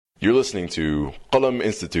You're listening to Qalam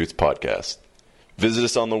Institute's podcast. Visit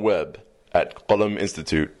us on the web at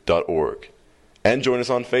qalaminstitute.org and join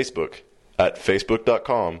us on Facebook at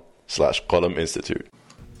facebook.com/Qalam Institute.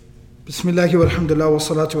 Bismillahi walhamdulillah wa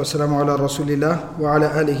salatu wa salamu ala rasulillah wa ala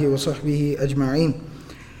alihi wa sahbihi ajma'een.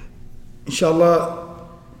 Inshallah,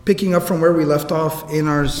 picking up from where we left off in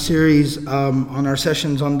our series on our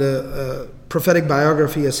sessions on the prophetic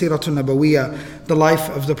biography, Seerah Nabawiyya, the life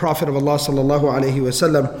of the Prophet of Allah sallallahu alaihi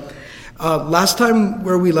wasallam. Last time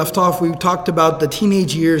where we left off, we talked about the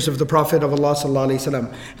teenage years of the Prophet of Allah sallallahu alaihi wasallam.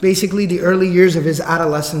 Basically, the early years of his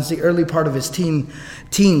adolescence, the early part of his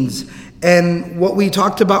teens. And what we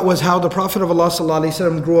talked about was how the Prophet of Allah sallallahu alaihi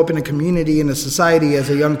wasallam grew up in a community, in a society as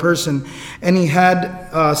a young person, and he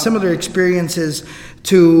had similar experiences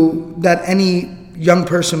to that any young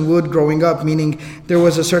person would growing up, meaning there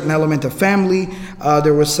was a certain element of family,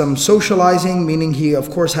 there was some socializing, meaning he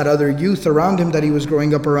of course had other youth around him that he was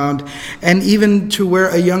growing up around, and even to where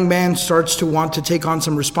a young man starts to want to take on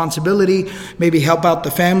some responsibility, maybe help out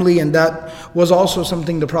the family, and that was also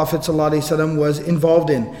something the Prophet ﷺ was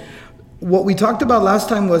involved in. What we talked about last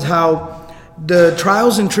time was how the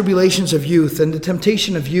trials and tribulations of youth and the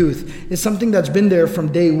temptation of youth is something that's been there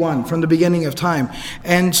from day one, from the beginning of time.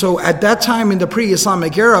 And so at that time in the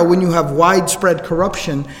pre-Islamic era, when you have widespread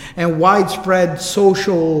corruption and widespread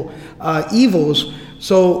social evils,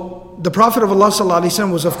 so the Prophet of Allah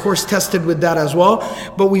ﷺ was of course tested with that as well.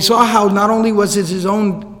 But we saw how not only was it his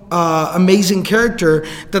own amazing character,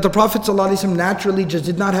 that the Prophet ﷺ naturally just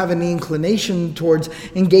did not have any inclination towards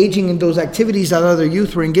engaging in those activities that other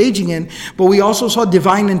youth were engaging in, but we also saw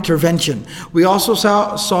divine intervention. We also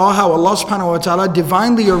saw how Allah subhanahu wa ta'ala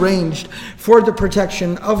divinely arranged for the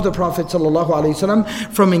protection of the Prophet ﷺ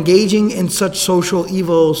from engaging in such social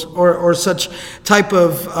evils or such type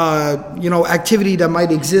of activity that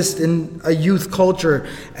might exist in a youth culture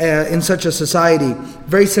in such a society,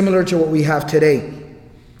 very similar to what we have today.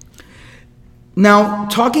 Now,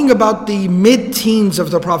 talking about the mid-teens of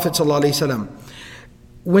the Prophet ﷺ,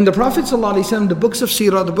 when the Prophet ﷺ, the books of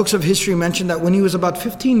Seerah, the books of history mention that when he was about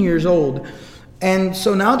 15 years old, and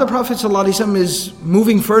so now the Prophet ﷺ is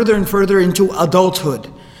moving further and further into adulthood.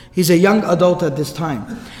 He's a young adult at this time.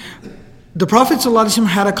 The Prophet ﷺ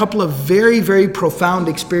had a couple of very, very profound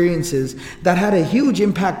experiences that had a huge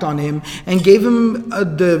impact on him and gave him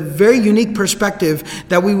the very unique perspective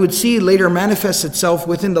that we would see later manifest itself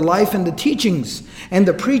within the life and the teachings and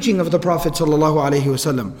the preaching of the Prophet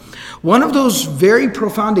ﷺ. One of those very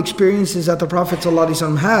profound experiences that the Prophet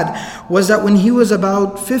ﷺ had was that when he was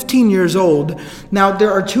about 15 years old, now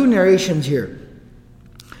there are two narrations here.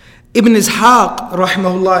 Ibn Ishaq,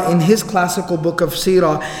 rahimahullah, in his classical book of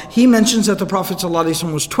Seerah, he mentions that the Prophet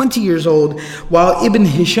ﷺ was 20 years old, while Ibn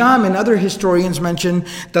Hisham and other historians mention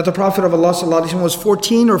that the Prophet of Allah ﷺ was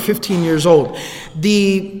 14 or 15 years old.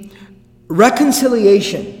 The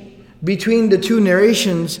reconciliation between the two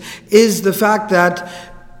narrations is the fact that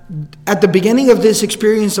at the beginning of this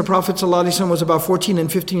experience, the Prophet ﷺ was about 14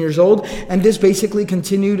 and 15 years old, and this basically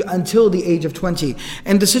continued until the age of 20.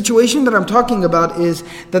 And the situation that I'm talking about is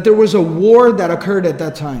that there was a war that occurred at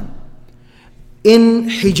that time. In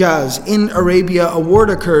Hijaz, in Arabia, a war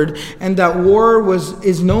occurred, and that war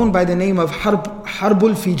is known by the name of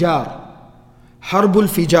Harbul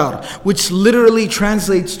Fijar, which literally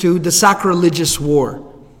translates to the Sacrilegious War.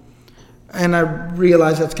 And I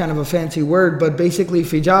realize that's kind of a fancy word, but basically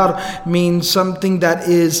fijar means something that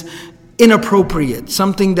is inappropriate,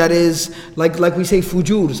 something that is, like we say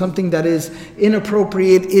fujur, something that is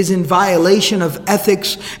inappropriate, is in violation of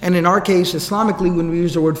ethics, and in our case, Islamically, when we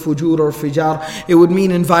use the word fujur or fijar, it would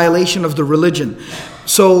mean in violation of the religion.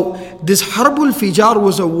 So this Harbul Fijar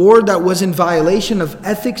was a war that was in violation of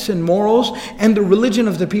ethics and morals and the religion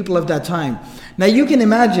of the people of that time. Now you can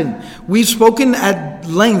imagine, we've spoken at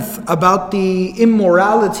length about the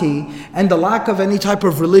immorality and the lack of any type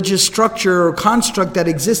of religious structure or construct that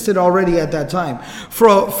existed already at that time.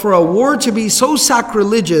 For a war to be so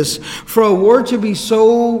sacrilegious, for a war to be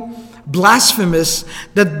so blasphemous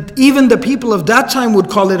that even the people of that time would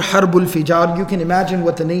call it Harbul Fijar, you can imagine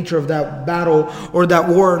what the nature of that battle or that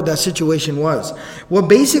war, that situation was. What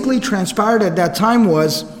basically transpired at that time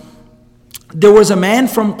was, there was a man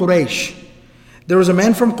from Quraysh.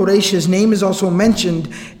 His name is also mentioned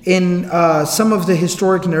in some of the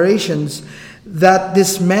historic narrations, that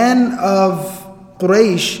this man of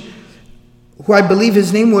Quraysh, who I believe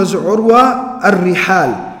his name was Urwa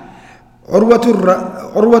al-Rihal,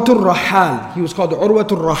 Urwatul Rahal. He was called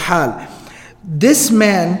Urwatul Rahal. This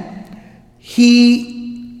man,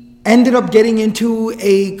 he ended up getting into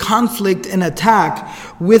a conflict, an attack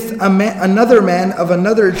with another man of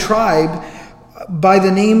another tribe by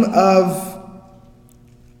the name of,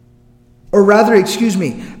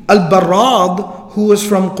 Al-Barrad, who was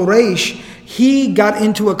from Quraysh, he got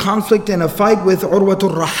into a conflict and a fight with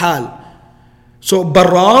Urwatul Rahal. So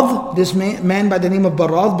Barrad, this man by the name of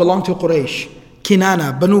Barrad, belonged to Quraysh.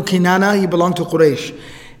 Kinana, Banu Kinana, he belonged to Quraysh.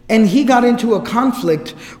 And he got into a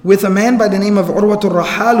conflict with a man by the name of Urwatul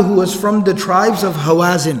Rahal, who was from the tribes of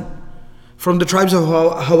Hawazin. From the tribes of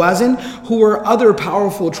Hawazin, who were other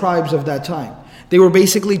powerful tribes of that time. They were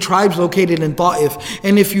basically tribes located in Ta'if.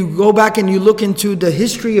 And if you go back and you look into the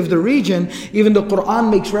history of the region, even the Quran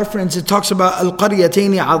makes reference, it talks about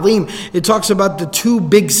Al-Qaryatayn Azim. It talks about the two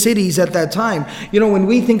big cities at that time. You know, when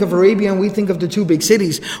we think of Arabia and we think of the two big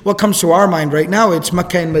cities, what comes to our mind right now? It's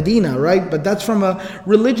Mecca and Medina, right? But that's from a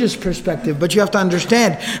religious perspective. But you have to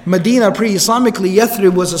understand, Medina pre-Islamically,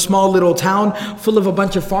 Yathrib was a small little town full of a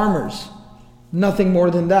bunch of farmers. Nothing more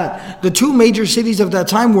than that. The two major cities of that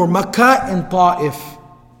time were Mecca and Ta'if.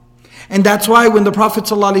 And that's why when the Prophet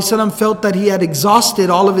ﷺ felt that he had exhausted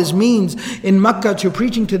all of his means in Mecca to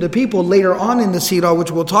preaching to the people, later on in the Seerah,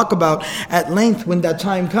 which we'll talk about at length when that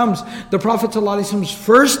time comes, the Prophet ﷺ's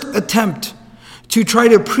first attempt to try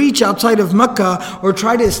to preach outside of Mecca or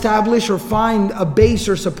try to establish or find a base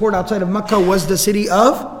or support outside of Mecca was the city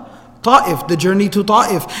of Ta'if. The journey to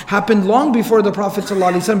Ta'if happened long before the Prophet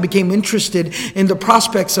ﷺ became interested in the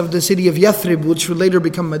prospects of the city of Yathrib, which would later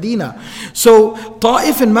become Medina. So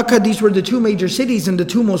Ta'if and Mecca, these were the two major cities, and the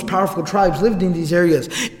two most powerful tribes lived in these areas.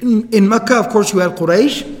 In Mecca, of course, you had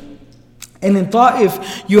Quraysh, and in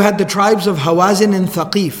Ta'if, you had the tribes of Hawazin and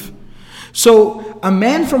Thaqif. So a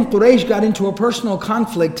man from Quraysh got into a personal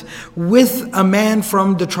conflict with a man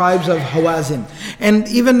from the tribes of Hawazin. And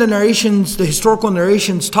even the narrations, the historical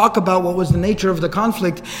narrations talk about what was the nature of the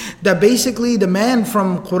conflict, that basically the man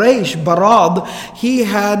from Quraysh, Barad, he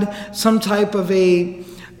had some type of he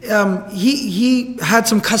had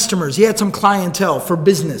some customers, he had some clientele for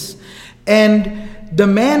business. And the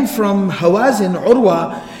man from Hawazin,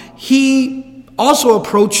 Urwa, he also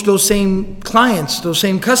approached those same clients, those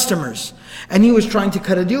same customers. And he was trying to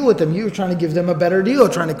cut a deal with them. He was trying to give them a better deal,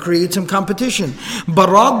 trying to create some competition.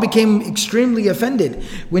 Barad became extremely offended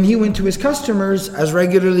when he went to his customers as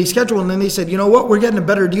regularly scheduled. And then they said, you know what, we're getting a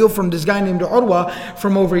better deal from this guy named Urwa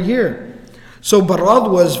from over here. So Barad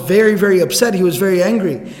was very, very upset. He was very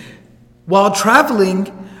angry. While traveling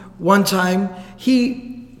one time,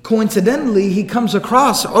 he comes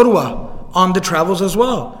across Urwa on the travels as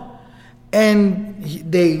well. And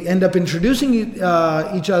they end up introducing each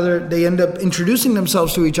other. They end up introducing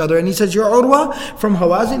themselves to each other. And he says, "You're Urwa from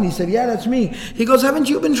Hawazin?" He said, "Yeah, that's me." He goes, "Haven't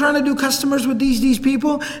you been trying to do customers with these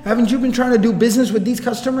people? Haven't you been trying to do business with these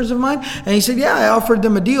customers of mine?" And he said, "Yeah, I offered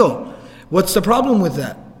them a deal. What's the problem with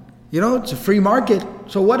that? You know, it's a free market.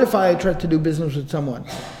 So what if I tried to do business with someone?"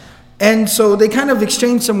 And so they kind of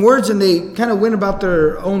exchanged some words and they kind of went about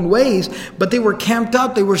their own ways, but they were camped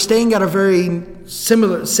out. They were staying at a very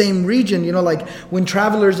same region. You know, like when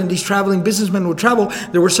travelers and these traveling businessmen would travel,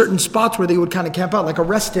 there were certain spots where they would kind of camp out, like a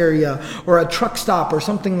rest area or a truck stop or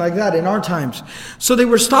something like that in our times. So they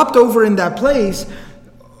were stopped over in that place.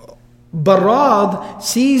 Barad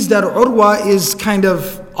sees that Urwa is kind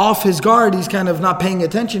of off his guard, he's kind of not paying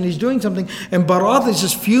attention, he's doing something, and Barad is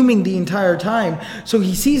just fuming the entire time. So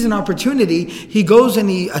he sees an opportunity, he goes and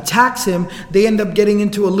he attacks him. They end up getting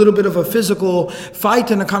into a little bit of a physical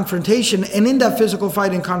fight and a confrontation, and in that physical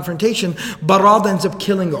fight and confrontation, Barad ends up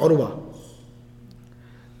killing Urwa.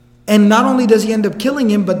 And not only does he end up killing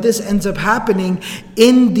him, but this ends up happening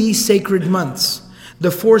in these sacred months. The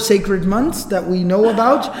 4 sacred months that we know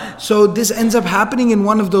about. So this ends up happening in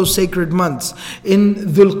one of those sacred months, in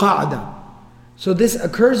Dhul Qa'dah. So this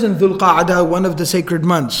occurs in Dhul Qa'dah, one of the sacred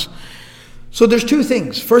months. So there's 2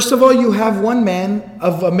 things. First of all, you have one man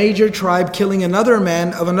of a major tribe killing another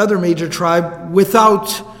man of another major tribe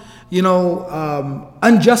without,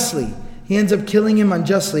 unjustly. He ends up killing him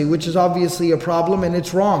unjustly, which is obviously a problem and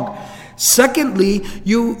it's wrong. Secondly,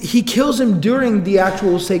 he kills him during the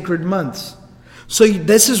actual sacred months. So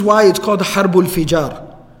this is why it's called Harbul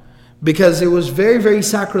Fijar. Because it was very, very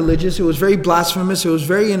sacrilegious, it was very blasphemous, it was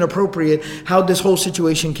very inappropriate how this whole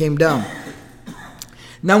situation came down.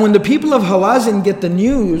 Now when the people of Hawazin get the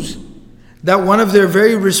news that one of their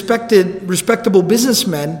very respectable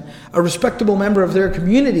businessmen, a respectable member of their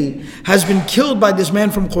community, has been killed by this man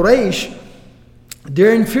from Quraysh,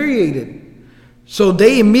 they're infuriated. So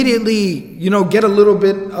they immediately, get a little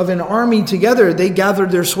bit of an army together. They gather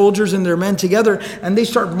their soldiers and their men together and they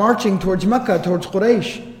start marching towards Mecca, towards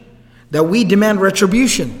Quraysh, that we demand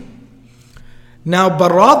retribution. Now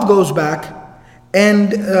Barad goes back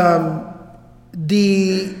and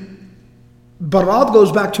the Barad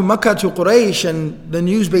goes back to Makkah, to Quraysh, and the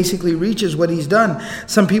news basically reaches what he's done.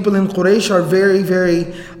 Some people in Quraysh are very,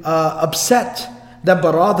 very upset that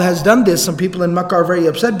Barad has done this. Some people in Makkah are very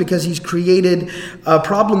upset because he's created a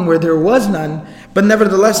problem where there was none. But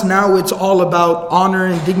nevertheless, now it's all about honor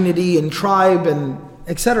and dignity and tribe and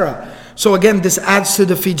etc. So again, this adds to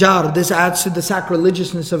the fijar, this adds to the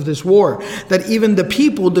sacrilegiousness of this war. That even the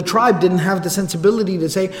people, the tribe, didn't have the sensibility to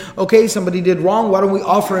say, okay, somebody did wrong, why don't we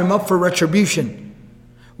offer him up for retribution?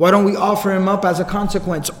 Why don't we offer him up as a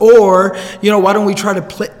consequence? Or, why don't we try to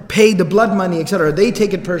pay the blood money, etc. They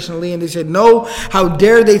take it personally and they say, no, how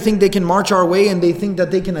dare they think they can march our way and they think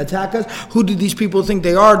that they can attack us? Who do these people think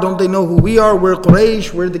they are? Don't they know who we are? We're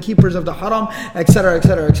Quraysh, we're the keepers of the haram, etc.,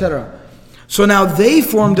 etc., etc. So now they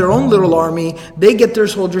form their own little army, they get their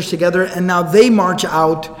soldiers together, and now they march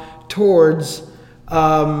out towards,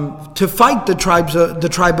 to fight the tribe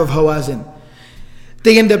of Hawazin.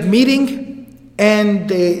 They end up meeting, and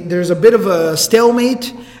there's a bit of a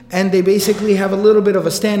stalemate, and they basically have a little bit of a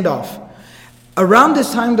standoff. Around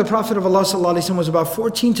this time, the Prophet of Allah ﷺ was about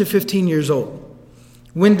 14 to 15 years old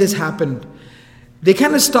when this happened. They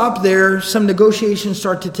kind of stop there. Some negotiations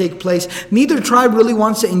start to take place. Neither tribe really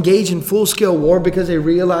wants to engage in full-scale war because they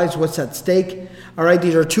realize what's at stake. All right,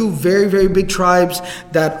 these are two very, very big tribes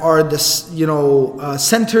that are the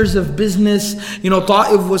centers of business.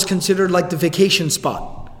 Ta'if was considered like the vacation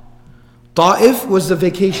spot. Ta'if was the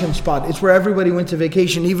vacation spot. It's where everybody went to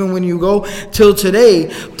vacation. Even when you go till today,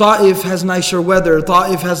 Ta'if has nicer weather.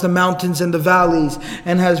 Ta'if has the mountains and the valleys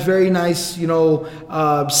and has very nice,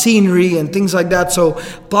 scenery and things like that. So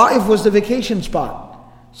Ta'if was the vacation spot.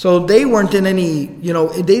 So they weren't in any,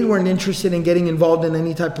 they weren't interested in getting involved in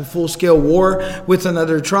any type of full-scale war with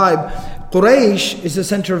another tribe. Quraysh is the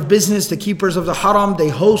center of business, the keepers of the haram. They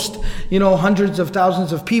host, hundreds of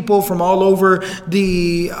thousands of people from all over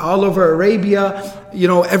Arabia,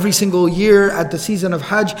 every single year at the season of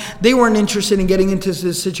Hajj. They weren't interested in getting into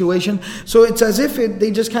this situation. So it's as if they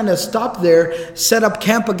just kind of stopped there, set up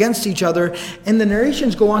camp against each other. And the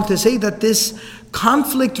narrations go on to say that this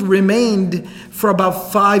conflict remained for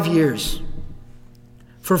about 5 years.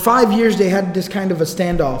 For 5 years they had this kind of a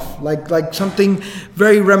standoff, like something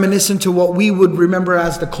very reminiscent to what we would remember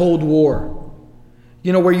as the Cold War.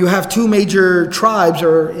 Where you have two major tribes,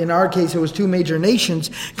 or in our case it was two major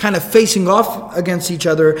nations, kind of facing off against each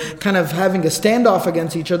other, kind of having a standoff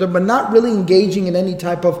against each other, but not really engaging in any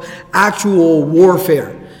type of actual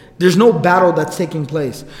warfare. There's no battle that's taking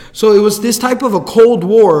place. So it was this type of a Cold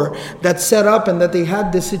War that set up, and that they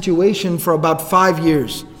had this situation for about 5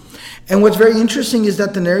 years. And what's very interesting is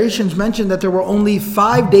that the narrations mention that there were only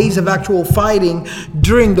 5 days of actual fighting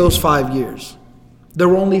during those 5 years. There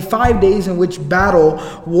were only 5 days in which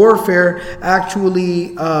warfare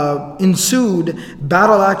actually ensued.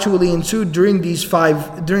 Battle actually ensued during these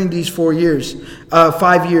 4 years.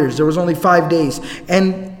 5 years. There was only 5 days.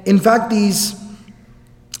 And in fact, these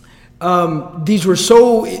were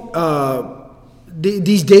so.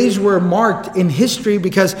 These days were marked in history,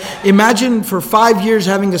 because imagine for 5 years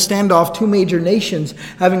having a standoff, two major nations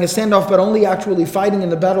having a standoff, but only actually fighting in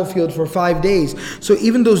the battlefield for 5 days. So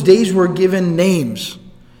even those days were given names.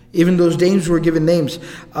 The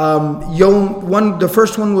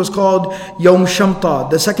first one was called Yawm Shamta.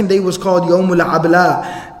 The second day was called Yawm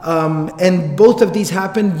al-Abla. And both of these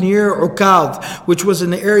happened near Ukadh, which was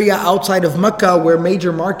an area outside of Mecca where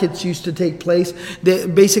major markets used to take place.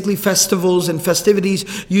 Basically festivals and festivities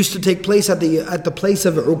used to take place at the place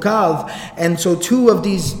of Ukadh. And so two of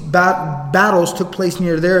these battles took place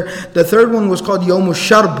near there. The third one was called Yawm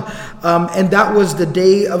al-Sharb, and that was the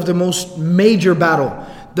day of the most major battle.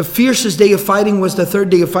 The fiercest day of fighting was the third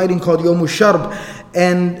day of fighting, called Yawm al-Sharb.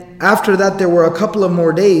 And after that there were a couple of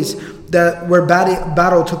more days where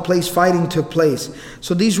battle took place, fighting took place.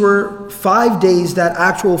 So these were 5 days that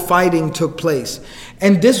actual fighting took place.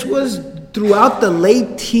 And this was throughout the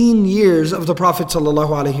late teen years of the Prophet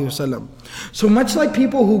ﷺ. So much like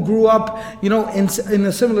people who grew up, in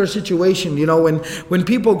a similar situation, when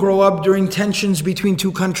people grow up during tensions between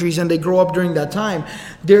two countries and they grow up during that time,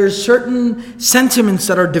 there's certain sentiments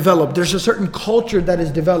that are developed. There's a certain culture that is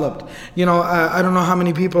developed. I don't know how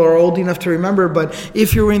many people are old enough to remember, but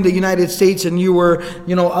if you were in the United States and you were,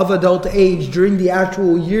 of adult age during the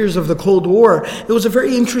actual years of the Cold War, it was a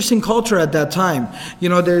very interesting culture at that time.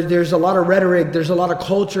 There's a lot of rhetoric, there's a lot of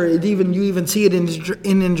culture. You even see it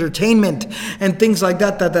in entertainment and things like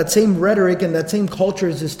that same rhetoric and that same culture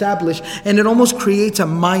is established, and it almost creates a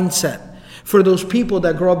mindset. for those people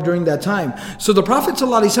that grow up during that time. So the Prophet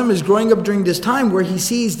ﷺ is growing up during this time where he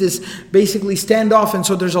sees this basically standoff, and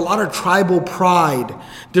so there's a lot of tribal pride.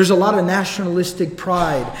 There's a lot of nationalistic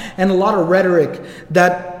pride and a lot of rhetoric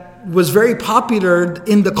that was very popular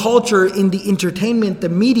in the culture, in the entertainment, the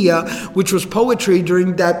media, which was poetry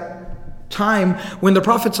during that time when the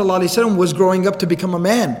Prophet ﷺ was growing up to become a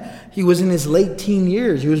man. He was in his late teen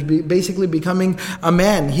years. He was basically becoming a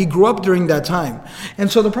man. He grew up during that time. And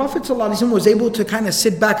so the Prophet ﷺ was able to kind of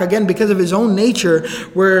sit back again because of his own nature,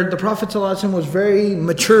 where the Prophet ﷺ was very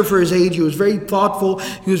mature for his age. He was very thoughtful.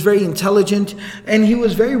 He was very intelligent. And he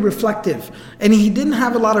was very reflective. And he didn't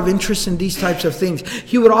have a lot of interest in these types of things.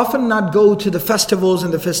 He would often not go to the festivals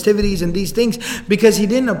and the festivities and these things because he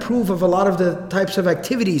didn't approve of a lot of the types of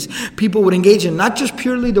activities people would engage in. Not just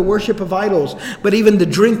purely the worship of idols, but even the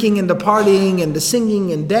drinking and the partying and the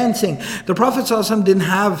singing and dancing. The Prophet ﷺ didn't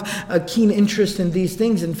have a keen interest in these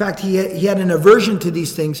things. In fact, he had an aversion to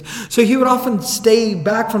these things. So he would often stay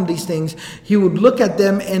back from these things. He would look at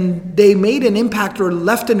them and they made an impact or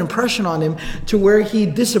left an impression on him to where he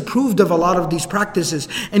disapproved of a lot of these practices.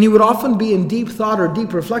 And he would often be in deep thought or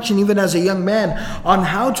deep reflection, even as a young man, on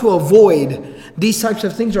how to avoid these types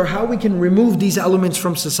of things or how we can remove these elements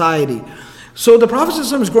from society. So the Prophet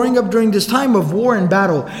ﷺ is growing up during this time of war and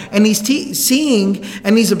battle, and he's seeing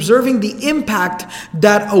and he's observing the impact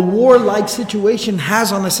that a war-like situation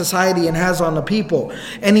has on a society and has on the people.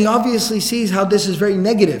 And he obviously sees how this is very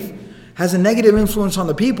negative, has a negative influence on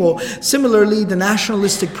the people. Similarly, the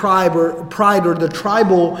nationalistic pride or the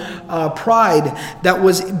tribal pride that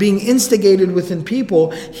was being instigated within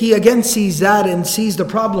people, he again sees that and sees the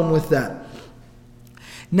problem with that.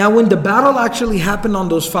 Now, when the battle actually happened on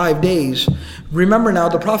those 5 days, remember now,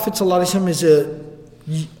 the Prophet ﷺ is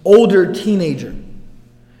an older teenager.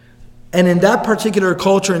 And in that particular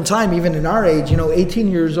culture and time, even in our age,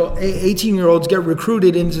 18-year-olds get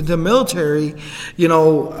recruited into the military,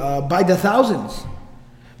 by the thousands.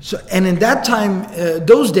 So, and in that time,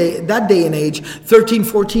 that day and age, 13,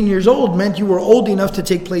 14 years old meant you were old enough to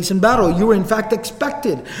take place in battle. You were in fact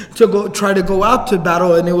expected to try to go out to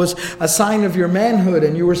battle, and it was a sign of your manhood,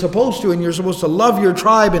 and you were supposed to, and you're supposed to love your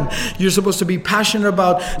tribe, and you're supposed to be passionate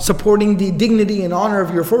about supporting the dignity and honor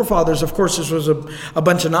of your forefathers. Of course, this was a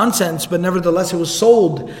bunch of nonsense, but nevertheless, it was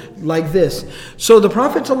sold like this. So the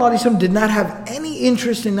Prophet ﷺ did not have any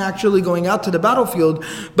interest in actually going out to the battlefield,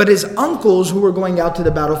 but his uncles who were going out to the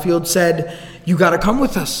battlefield said, you got to come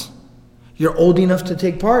with us. You're old enough to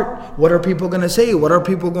take part. What are people going to say? What are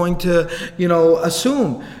people going to,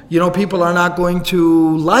 assume? People are not going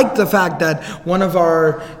to like the fact that one of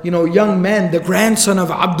our, young men, the grandson of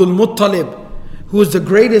Abdul Muttalib, who was the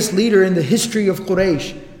greatest leader in the history of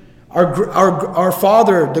Quraysh, our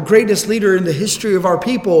father, the greatest leader in the history of our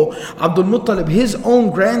people, Abdul Muttalib, his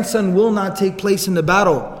own grandson will not take place in the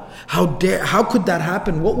battle. How could that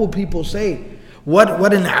happen? What will people say?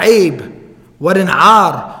 What an aib, what an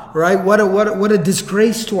ar, right? What a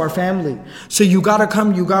disgrace to our family. So you gotta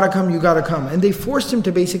come. And they forced him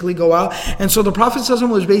to basically go out. And so the Prophet ﷺ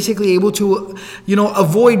was basically able to,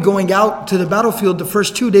 avoid going out to the battlefield the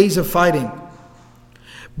first 2 days of fighting.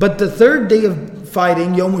 But the third day of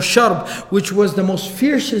fighting, Yawm al-Sharb, which was the most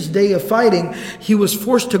fiercest day of fighting, he was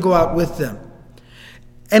forced to go out with them.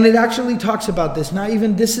 And it actually talks about this. Now,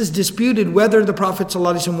 even this is disputed whether the Prophet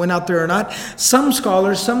ﷺ went out there or not. Some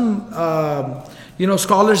scholars,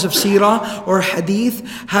 scholars of Seerah or Hadith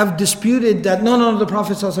have disputed that no, the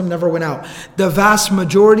Prophet ﷺ never went out. The vast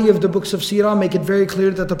majority of the books of Seerah make it very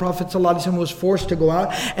clear that the Prophet ﷺ was forced to go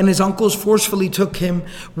out, and his uncles forcefully took him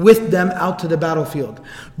with them out to the battlefield.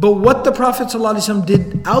 But what the Prophet ﷺ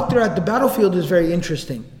did out there at the battlefield is very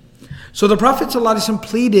interesting. So the Prophet ﷺ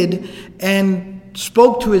pleaded and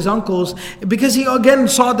spoke to his uncles because he again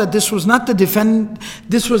saw that this was not in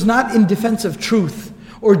defense of truth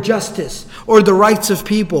or justice or the rights of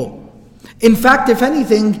people. In fact, if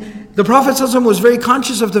anything, the Prophet ﷺ was very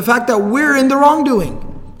conscious of the fact that we're in the wrongdoing.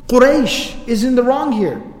 Quraysh is in the wrong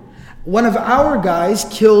here. One of our guys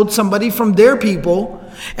killed somebody from their people,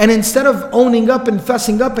 and instead of owning up and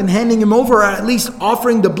fessing up and handing him over, or at least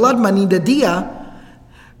offering the blood money, the diya,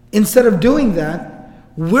 instead of doing that,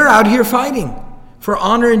 we're out here fighting for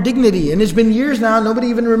honor and dignity. And it's been years now, nobody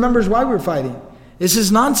even remembers why we're fighting. This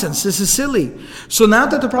is nonsense, this is silly. So now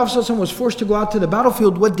that the Prophet ﷺ was forced to go out to the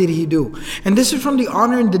battlefield, what did he do? And this is from the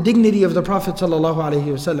honor and the dignity of the Prophet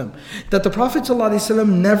ﷺ, that the Prophet ﷺ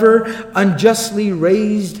never unjustly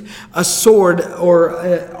raised a sword or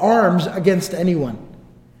arms against anyone.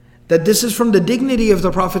 that this is from the dignity of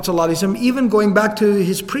the Prophet ﷺ, even going back to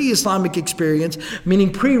his pre-Islamic experience,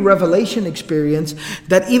 meaning pre-revelation experience,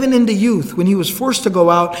 that even in the youth, when he was forced to go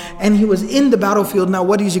out and he was in the battlefield, now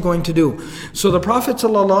what is he going to do? So the Prophet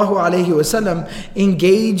ﷺ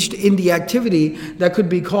engaged in the activity that could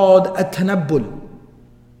be called at-tanabbul,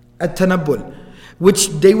 which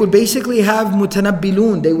they would basically have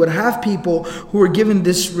mutanabbilun. They would have people who were given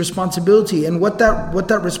this responsibility. And what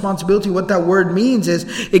that responsibility, what that word means is,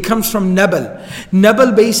 it comes from nabal.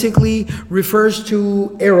 Nabal basically refers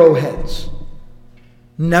to arrowheads.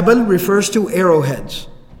 Nabal refers to arrowheads.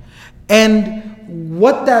 And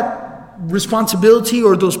what that responsibility,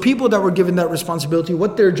 or those people that were given that responsibility,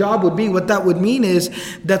 what their job would be, what that would mean is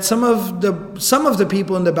that some of the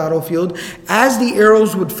people in the battlefield, as the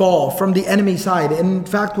arrows would fall from the enemy side, and in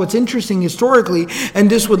fact what's interesting historically,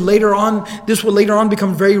 and this will later on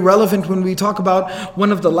become very relevant when we talk about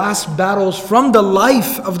one of the last battles from the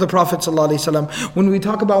life of the Prophet ﷺ, when we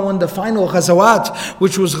talk about one of the final ghazawat,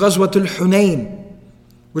 which was Ghazwatul Hunayn,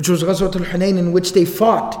 in which they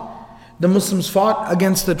fought. The Muslims fought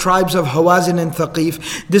against the tribes of Hawazin and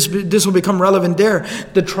Thaqif. This will become relevant there.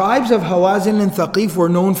 The tribes of Hawazin and Thaqif were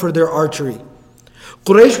known for their archery.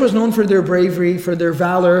 Quraysh was known for their bravery, for their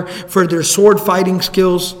valor, for their sword fighting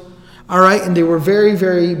skills. Alright, and they were very,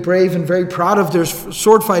 very brave and very proud of their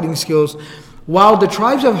sword fighting skills. While the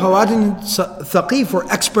tribes of Hawazin and Thaqif were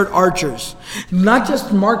expert archers. Not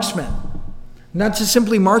just marksmen. Not just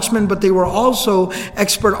simply marksmen, but they were also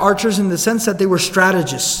expert archers in the sense that they were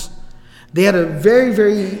strategists. They had a very,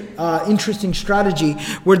 very interesting strategy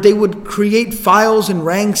where they would create files and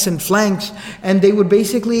ranks and flanks, and they would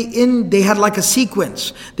basically, they had like a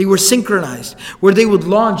sequence. They were synchronized, where they would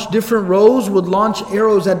launch, different rows would launch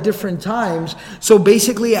arrows at different times. So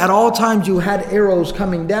basically at all times you had arrows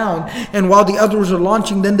coming down, and while the others were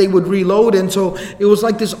launching, then they would reload. And so it was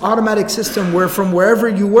like this automatic system where from wherever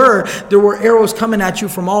you were, there were arrows coming at you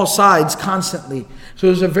from all sides constantly. So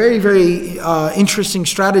it was a very, very interesting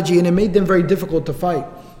strategy, and it made them very difficult to fight.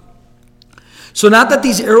 So now that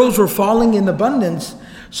these arrows were falling in abundance,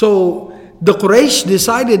 so the Quraysh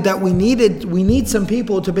decided that we need some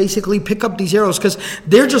people to basically pick up these arrows, because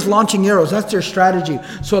they're just launching arrows. That's their strategy.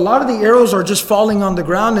 So a lot of the arrows are just falling on the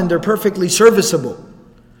ground and they're perfectly serviceable.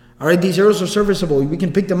 Alright, these arrows are serviceable. We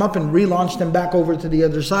can pick them up and relaunch them back over to the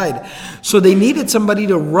other side. So they needed somebody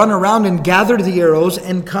to run around and gather the arrows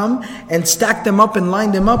and come and stack them up and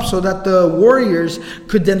line them up so that the warriors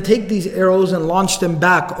could then take these arrows and launch them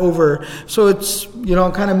back over. So it's,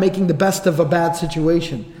 kind of making the best of a bad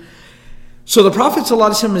situation. So the Prophet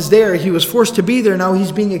ﷺ is there. He was forced to be there. Now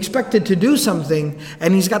he's being expected to do something,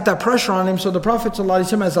 and he's got that pressure on him. So the Prophet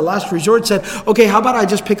ﷺ, as a last resort, said, okay, how about I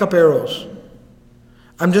just pick up arrows?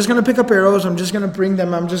 I'm just going to pick up arrows, I'm just going to bring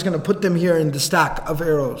them, I'm just going to put them here in the stack of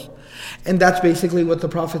arrows. And that's basically what the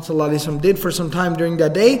Prophet ﷺ did for some time during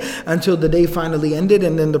that day, until the day finally ended,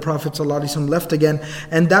 and then the Prophet ﷺ left again.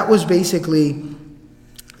 And that was basically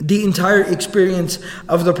the entire experience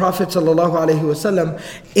of the Prophet ﷺ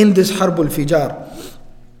in this Harbul Fijar.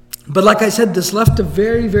 But like I said, this left a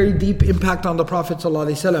very, very deep impact on the Prophet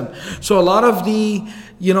ﷺ. So a lot of the,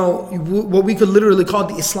 what we could literally call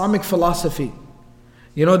the Islamic philosophy,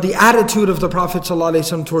 the attitude of the Prophet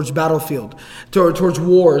ﷺ towards battlefield, towards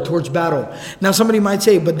war, towards battle. Now somebody might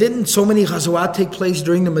say, but didn't so many ghazawat take place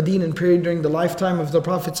during the Medinan period, during the lifetime of the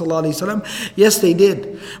Prophet ﷺ? Yes, they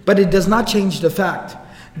did. But it does not change the fact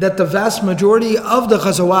that the vast majority of the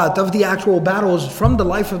ghazawat, of the actual battles from the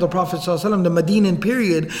life of the Prophet ﷺ, the Medinan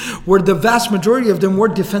period, where the vast majority of them were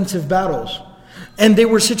defensive battles. And they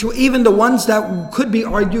were even the ones that could be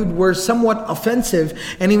argued were somewhat offensive,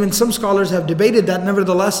 and even some scholars have debated that.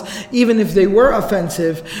 Nevertheless, even if they were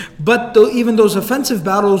offensive, but even those offensive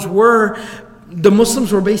battles the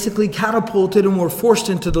Muslims were basically catapulted and were forced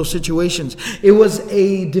into those situations. It was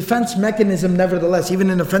a defense mechanism nevertheless. Even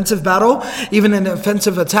an offensive battle, even an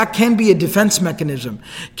offensive attack can be a defense mechanism,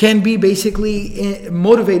 can be basically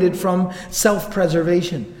motivated from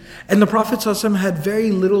self-preservation. And the Prophet ﷺ had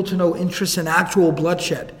very little to no interest in actual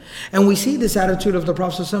bloodshed. And we see this attitude of the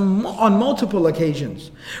Prophet ﷺ on multiple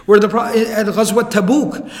occasions. Where at Ghazwat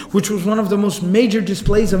Tabuk, which was one of the most major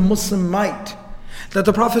displays of Muslim might, that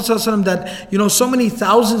the Prophet ﷺ, that so many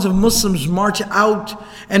thousands of Muslims march out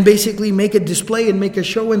and basically make a display and make a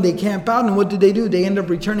show, and they camp out, and what do? They end up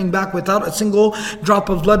returning back without a single drop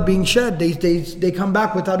of blood being shed. They come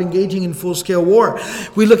back without engaging in full-scale war.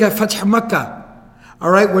 We look at Fath Makkah.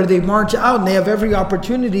 Alright, where they march out and they have every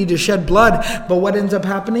opportunity to shed blood. But what ends up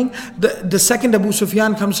happening? The second Abu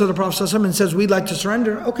Sufyan comes to the Prophet ﷺ and says, we'd like to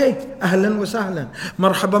surrender. Okay, ahlan wa sahlan,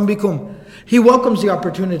 marhaban bikum. He welcomes the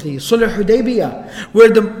opportunity. Sulh Hudaybiyah, where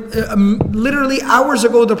literally hours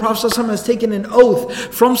ago the Prophet ﷺ has taken an oath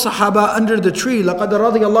from Sahaba under the tree. لَقَدْ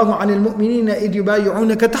رَضِيَ اللَّهُ عَنِ الْمُؤْمِنِينَ إِذْ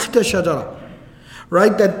يُبَايِعُونَكَ تَحْتَ الشَّجَرَةِ.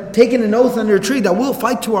 Right, that taking an oath under a tree that we'll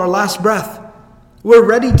fight to our last breath. We're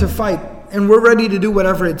ready to fight. And we're ready to do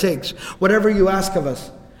whatever it takes, whatever you ask of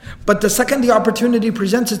us. But the second the opportunity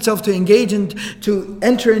presents itself to engage and to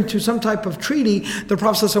enter into some type of treaty, the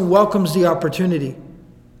Prophet ﷺ welcomes the opportunity.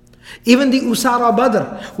 Even the Usara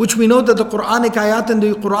Badr, which we know that the Quranic ayat and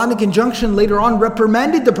the Quranic injunction later on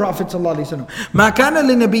reprimanded the Prophet ﷺ. مَا كَانَ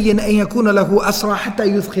لِنَبِيٍّ أَن يَكُونَ لَهُ أَسْرَى حَتَّى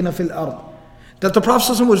يُثْخِنَ فِي الْأَرْضِ. That the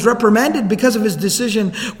Prophet ﷺ was reprimanded because of his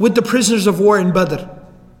decision with the prisoners of war in Badr.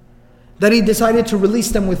 That he decided to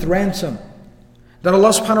release them with ransom. That Allah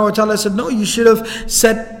subhanahu wa ta'ala said, no, you should have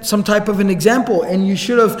set some type of an example and you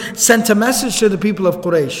should have sent a message to the people of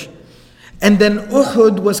Quraysh. And then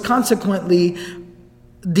Uhud was consequently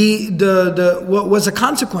what was a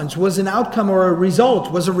consequence, was an outcome or a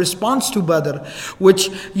result, was a response to Badr, which,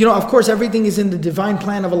 of course everything is in the divine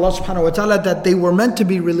plan of Allah subhanahu wa ta'ala, that they were meant to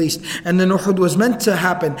be released and then Uhud was meant to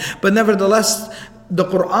happen. But nevertheless, the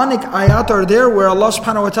Quranic ayat are there where Allah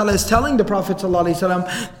subhanahu wa ta'ala is telling the Prophet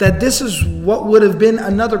ﷺ that this is what would have been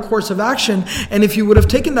another course of action, and if you would have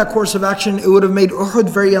taken that course of action, it would have made Uhud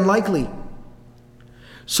very unlikely.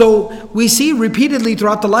 So we see repeatedly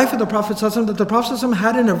throughout the life of the Prophet ﷺ that the Prophet ﷺ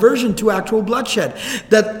had an aversion to actual bloodshed.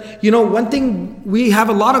 That, one thing we have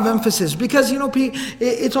a lot of emphasis, because,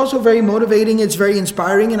 it's also very motivating, it's very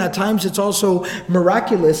inspiring, and at times it's also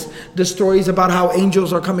miraculous, the stories about how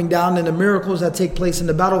angels are coming down and the miracles that take place in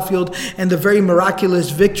the battlefield and the very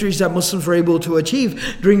miraculous victories that Muslims were able to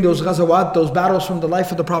achieve during those ghazawat, those battles from the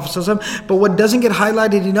life of the Prophet ﷺ. But what doesn't get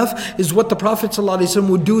highlighted enough is what the Prophet ﷺ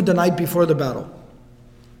would do the night before the battle.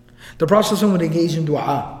 The Prophet ﷺ would engage in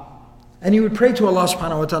dua. And he would pray to Allah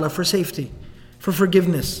subhanahu wa ta'ala for safety, for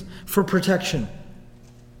forgiveness, for protection.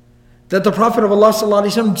 That the Prophet of Allah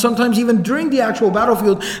ﷺ, sometimes even during the actual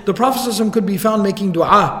battlefield, the Prophet ﷺ could be found making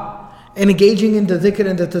dua and engaging in the dhikr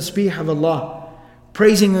and the tasbih of Allah,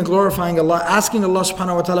 praising and glorifying Allah, asking Allah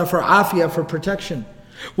subhanahu wa ta'ala for afiyah, for protection.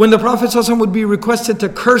 When the Prophet ﷺ would be requested to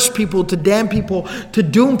curse people, to damn people, to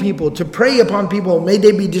doom people, to prey upon people, may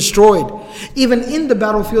they be destroyed. Even in the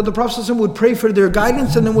battlefield, the Prophet ﷺ would pray for their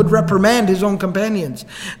guidance and then would reprimand his own companions.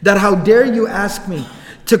 That how dare you ask me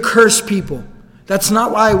to curse people? That's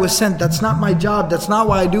not why I was sent. That's not my job. That's not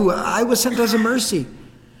why I do. I was sent as a mercy.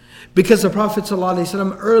 Because the Prophet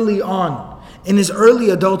ﷺ early on, in his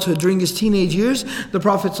early adulthood, during his teenage years, the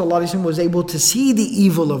Prophet ﷺ was able to see the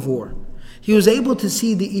evil of war. He was able to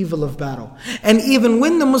see the evil of battle. And even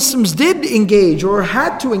when the Muslims did engage or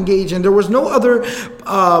had to engage, and there was no other,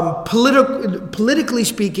 politically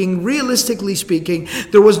speaking, realistically speaking,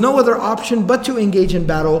 there was no other option but to engage in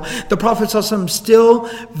battle, the Prophet ﷺ still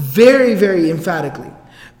very, very emphatically,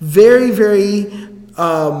 very, very,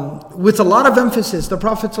 with a lot of emphasis, the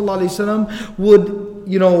Prophet ﷺ would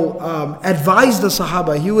advise the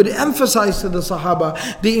Sahaba. He would emphasize to the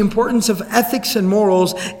Sahaba the importance of ethics and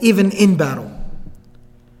morals even in battle.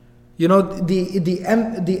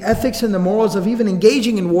 The ethics and the morals of even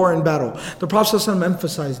engaging in war and battle. The Prophet ﷺ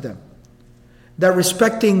emphasized them. That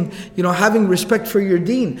respecting, having respect for your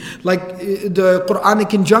deen. Like the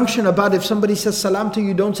Quranic injunction about if somebody says salam to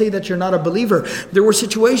you, don't say that you're not a believer. There were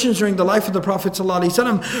situations during the life of the Prophet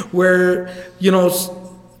ﷺ where,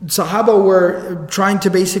 Sahaba were trying to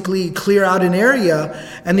basically clear out an area,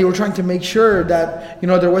 and they were trying to make sure that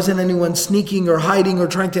there wasn't anyone sneaking or hiding or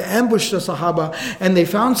trying to ambush the Sahaba. And they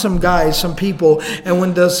found some guys, some people, and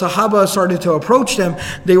when the Sahaba started to approach them,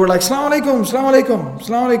 they were like, "Assalamu alaikum, assalamu alaikum,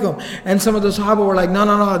 assalamu alaikum." And some of the Sahaba were like,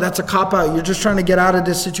 no, that's a cop out. You're just trying to get out of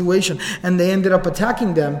this situation. And they ended up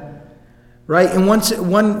attacking them. Right? In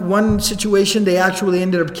one situation, they actually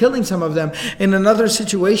ended up killing some of them. In another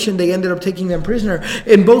situation, they ended up taking them prisoner.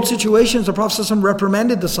 In both situations, the Prophet ﷺ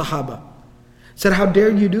reprimanded the Sahaba. Said, how dare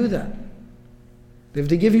you do that? If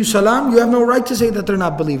they give you salam, you have no right to say that they're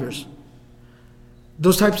not believers.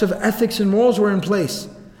 Those types of ethics and morals were in place.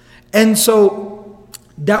 And so,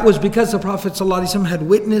 that was because the Prophet ﷺ had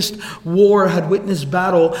witnessed war, had witnessed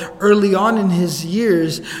battle early on in his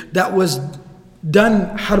years that was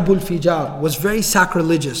done harbul fijar, was very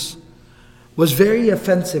sacrilegious, was very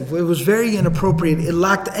offensive, it was very inappropriate, it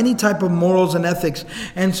lacked any type of morals and ethics.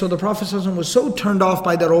 And so the Prophet ﷺ was so turned off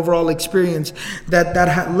by that overall experience that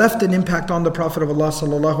had left an impact on the Prophet of Allah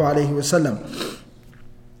sallallahu alaihi wasallam.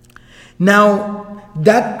 Now,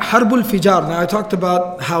 that Harbul Fijar, now I talked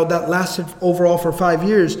about how that lasted overall for 5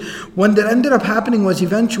 years. What that ended up happening was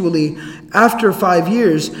eventually, after 5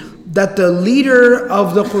 years, that the leader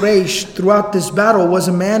of the Quraysh throughout this battle was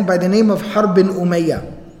a man by the name of Harb bin Umayyah.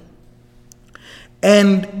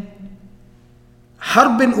 And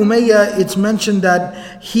Harb bin Umayyah, it's mentioned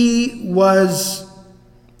that he was,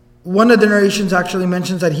 one of the narrations actually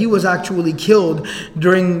mentions that he was actually killed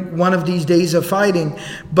during one of these days of fighting.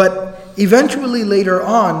 But eventually later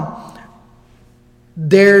on,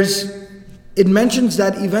 it mentions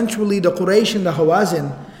that eventually the Quraysh and the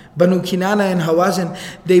Hawazin, Banu Kinana and Hawazin,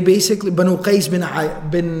 they basically, Banu Qais bin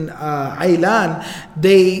Aylan,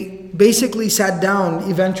 they basically sat down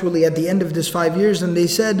eventually at the end of this 5 years and they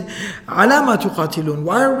said, Alama tuqatilun,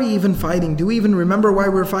 why are we even fighting? Do we even remember why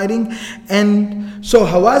we're fighting? And so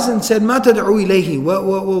Hawazin said, Ma tad'u ilayhi,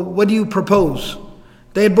 what do you propose?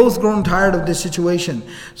 They had both grown tired of this situation.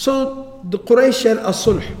 So the Quraysh said,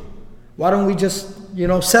 as-sulh, why don't we just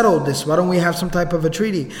settle this? Why don't we have some type of a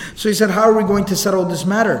treaty? So he said, how are we going to settle this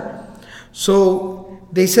matter? So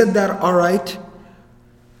they said that, all right,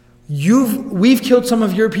 we've killed some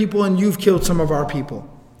of your people and you've killed some of our people.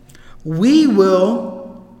 We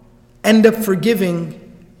will end up forgiving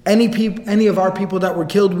any of our people that were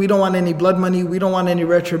killed. We don't want any blood money. We don't want any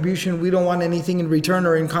retribution. We don't want anything in return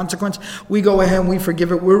or in consequence. We go ahead and we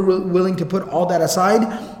forgive it. We're willing to put all that aside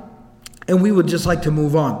and we would just like to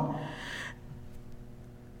move on.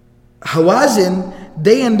 Hawazin,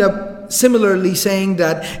 they end up similarly saying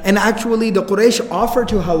that, and actually the Quraysh offered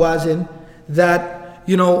to Hawazin that,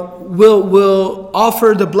 we'll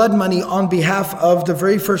offer the blood money on behalf of the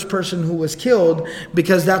very first person who was killed,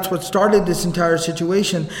 because that's what started this entire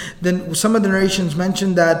situation. Then some of the narrations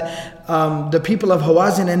mentioned that the people of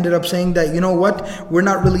Hawazin ended up saying that, we're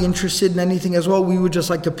not really interested in anything as well. We would just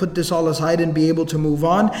like to put this all aside and be able to move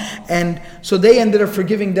on. And so they ended up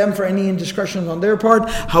forgiving them for any indiscretions on their part.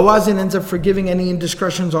 Hawazin ends up forgiving any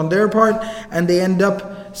indiscretions on their part. And they end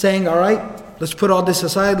up saying, all right, let's put all this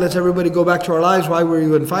aside. Let's everybody go back to our lives. Why were we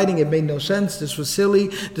even fighting? It made no sense. This was silly.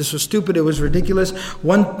 This was stupid. It was ridiculous.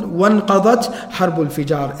 One qadat harbul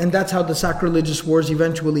fijar. And that's how the sacrilegious wars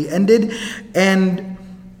eventually ended. And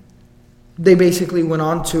they basically went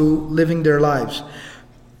on to living their lives.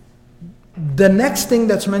 The next thing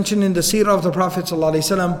that's mentioned in the Seerah of the Prophet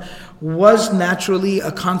ﷺ was naturally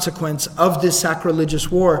a consequence of this sacrilegious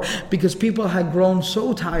war, because people had grown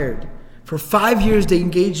so tired. For 5 years they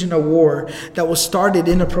engaged in a war that was started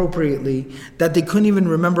inappropriately, that they couldn't even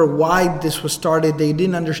remember why this was started. They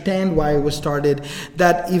didn't understand why it was started.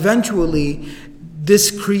 That eventually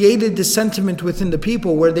this created this sentiment within the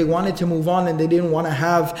people where they wanted to move on and they didn't want to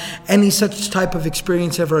have any such type of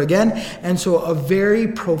experience ever again. And so a very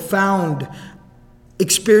profound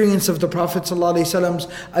experience of the Prophet ﷺ's,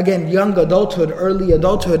 again, young adulthood, early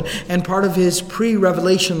adulthood, and part of his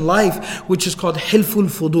pre-revelation life, which is called Hilful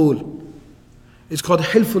Fudul. It's called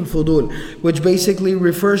Hilful Fudul, which basically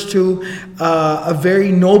refers to a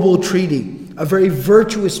very noble treaty, a very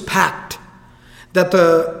virtuous pact that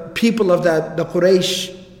the people of the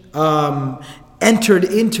Quraysh entered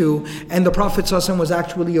into, and the Prophet ﷺ was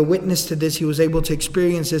actually a witness to this. He was able to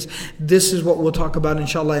experience this. This is what we'll talk about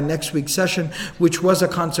inshallah in next week's session, which was a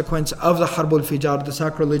consequence of the Harbul Fijar, the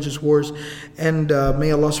sacrilegious wars. And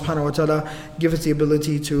may Allah subhanahu wa ta'ala give us the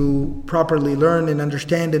ability to properly learn and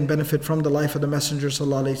understand and benefit from the life of the Messenger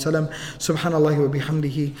sallallahu alayhi wa sallam. Subhanallah wa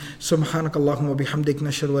bihamdihi, subhanakallahumma wa bihamdik,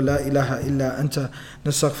 nashhadu wa la ilaha illa anta,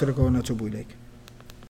 nastaghfiruka wa natubu ilayk.